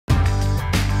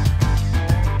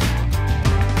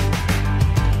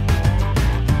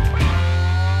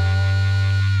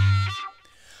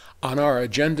On our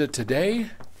agenda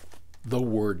today, the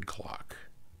word clock.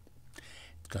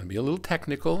 It's going to be a little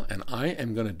technical, and I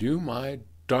am going to do my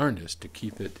darndest to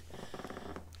keep it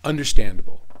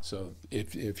understandable. So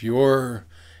if you're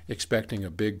expecting a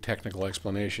big technical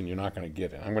explanation, you're not going to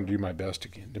get it. I'm going to do my best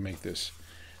to make this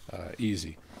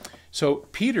easy. So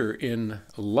Peter in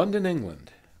London,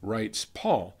 England writes,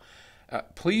 Paul,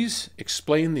 please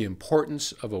explain the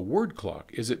importance of a word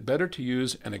clock. Is it better to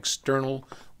use an external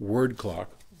word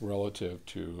clock relative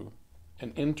to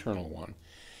an internal one?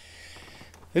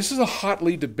 This is a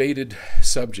hotly debated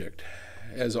subject.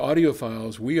 As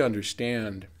audiophiles, we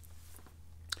understand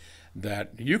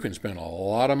that you can spend a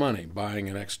lot of money buying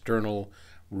an external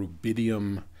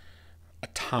rubidium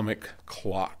atomic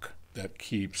clock that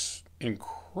keeps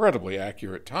incredibly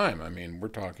accurate time. I mean, we're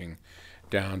talking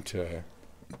down to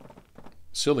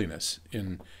silliness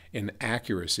in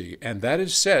accuracy, and that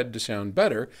is said to sound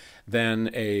better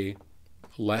than a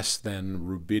less than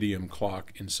rubidium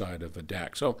clock inside of a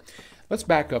DAC. So let's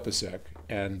back up a sec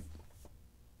and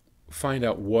find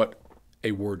out what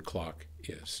a word clock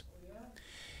is.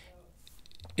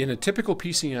 In a typical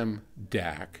PCM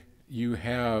DAC, you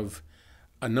have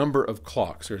a number of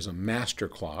clocks. There's a master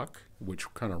clock,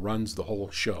 which kind of runs the whole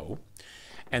show,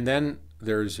 and then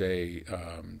there's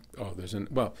I'm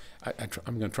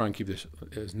going to try and keep this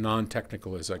as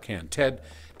non-technical as I can. Ted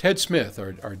Smith,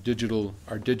 our digital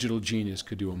genius,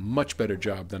 could do a much better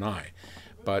job than I,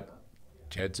 but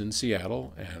Ted's in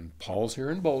Seattle and Paul's here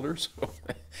in Boulder, so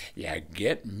yeah,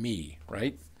 get me,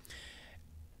 right?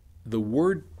 The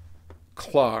word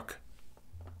clock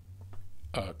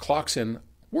clocks in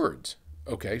words.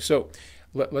 Okay, so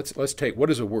let's take, what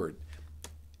is a word?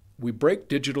 We break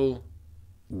digital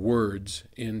words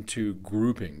into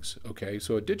groupings. Okay,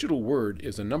 so a digital word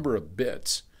is a number of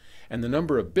bits, and the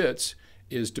number of bits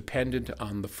is dependent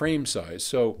on the frame size.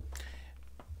 So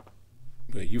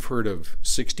you've heard of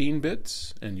 16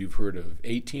 bits, and you've heard of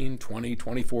 18, 20,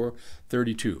 24,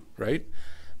 32, right?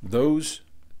 Those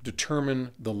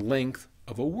determine the length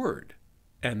of a word,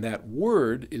 and that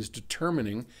word is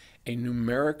determining a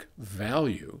numeric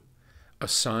value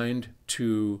assigned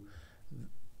to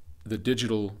the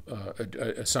digital,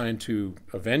 assigned to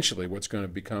eventually what's going to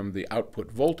become the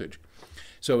output voltage.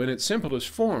 So in its simplest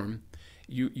form,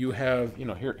 you have,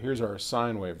 here's our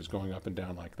sine wave is going up and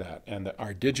down like that, and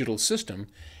our digital system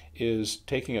is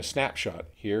taking a snapshot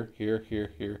here, here,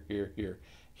 here, here, here, here,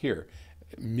 here,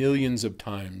 millions of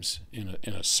times in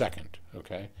a second.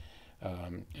 Okay,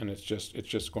 and it's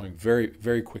just going very,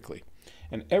 very quickly,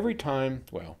 and every time,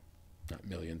 well, not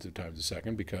millions of times a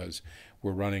second, because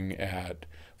we're running at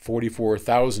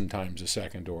 44,000 times a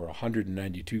second or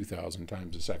 192,000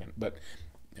 times a second. But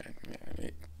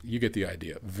you get the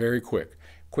idea. Very quick.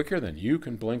 Quicker than you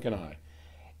can blink an eye.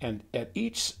 And at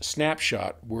each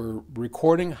snapshot, we're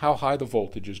recording how high the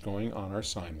voltage is going on our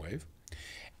sine wave,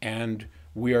 and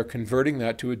we are converting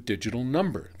that to a digital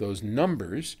number. Those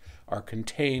numbers are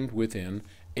contained within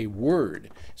a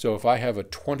word. So if I have a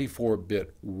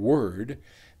 24-bit word,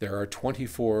 there are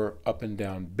 24 up and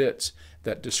down bits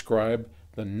that describe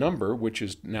the number, which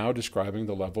is now describing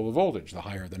the level of voltage. The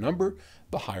higher the number,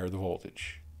 the higher the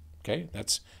voltage. Okay,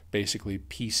 that's basically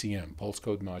PCM, pulse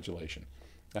code modulation.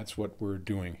 That's what we're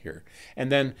doing here.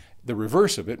 And then the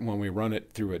reverse of it, when we run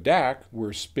it through a DAC,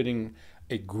 we're spitting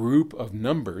a group of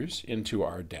numbers into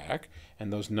our DAC,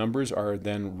 and those numbers are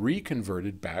then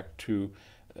reconverted back to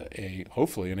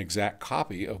hopefully an exact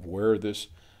copy of where this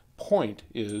point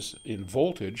is in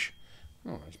voltage.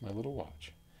 Oh, there's my little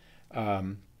watch.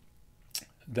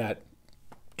 That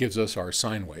gives us our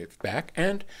sine wave back,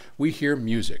 and we hear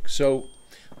music. So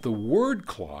the word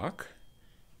clock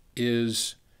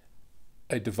is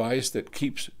a device that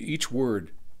keeps each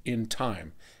word in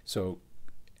time. So,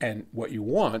 and what you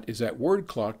want is that word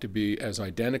clock to be as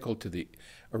identical to the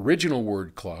original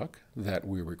word clock that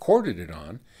we recorded it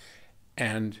on,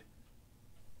 and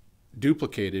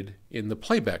duplicated in the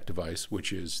playback device,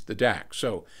 which is the DAC.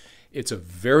 So it's a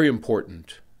very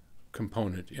important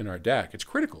component in our DAC. It's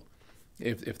critical.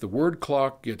 If the word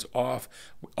clock gets off,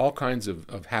 all kinds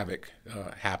of havoc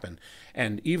happen,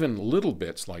 and even little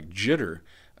bits like jitter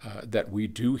that we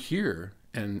do hear,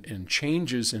 and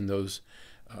changes in those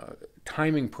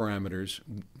timing parameters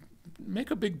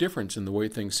make a big difference in the way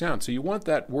things sound. So you want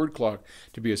that word clock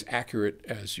to be as accurate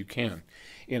as you can.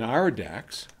 In our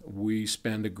DACs, we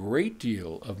spend a great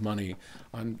deal of money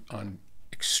on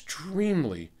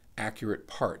extremely accurate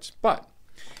parts. But,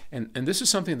 and this is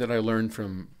something that I learned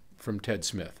from Ted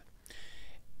Smith,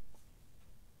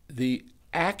 the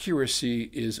accuracy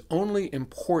is only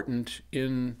important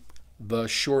in the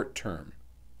short term.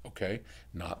 okay?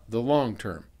 Not the long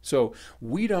term. So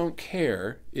we don't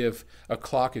care if a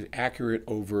clock is accurate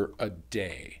over a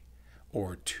day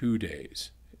or 2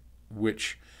 days,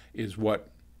 which is what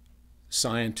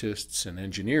scientists and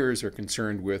engineers are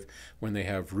concerned with when they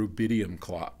have rubidium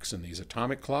clocks and these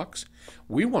atomic clocks.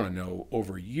 We want to know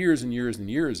over years and years and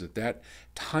years that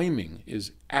timing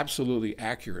is absolutely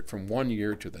accurate from 1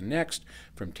 year to the next,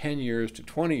 from 10 years to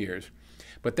 20 years.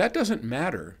 But that doesn't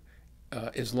matter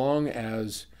as long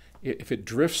as if it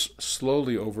drifts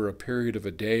slowly over a period of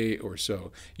a day or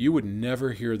so, you would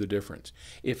never hear the difference.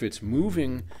 If it's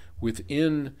moving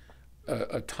within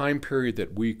a time period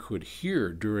that we could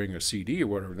hear during a CD or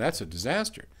whatever, that's a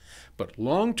disaster. But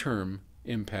long-term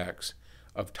impacts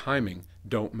of timing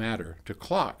don't matter to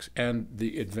clocks. And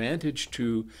the advantage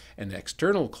to an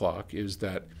external clock is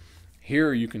that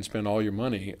here you can spend all your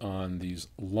money on these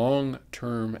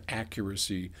long-term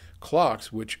accuracy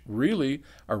clocks, which really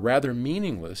are rather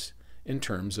meaningless in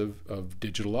terms of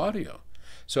digital audio.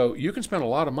 So you can spend a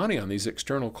lot of money on these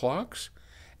external clocks,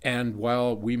 and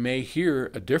while we may hear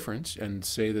a difference and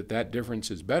say that difference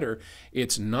is better,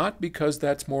 it's not because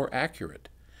that's more accurate.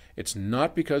 It's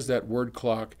not because that word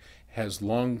clock has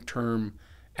long-term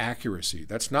accuracy.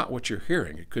 That's not what you're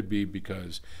hearing. It could be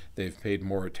because they've paid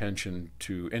more attention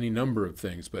to any number of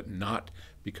things, but not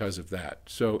because of that.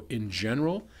 So in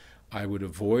general, I would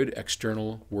avoid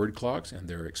external word clocks and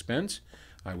their expense.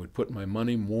 I would put my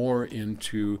money more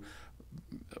into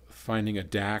finding a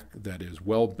DAC that is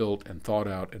well built and thought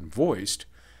out and voiced,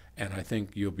 and I think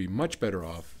you'll be much better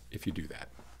off if you do that.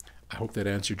 I hope that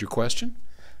answered your question,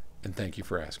 and thank you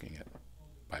for asking it.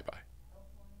 Bye-bye.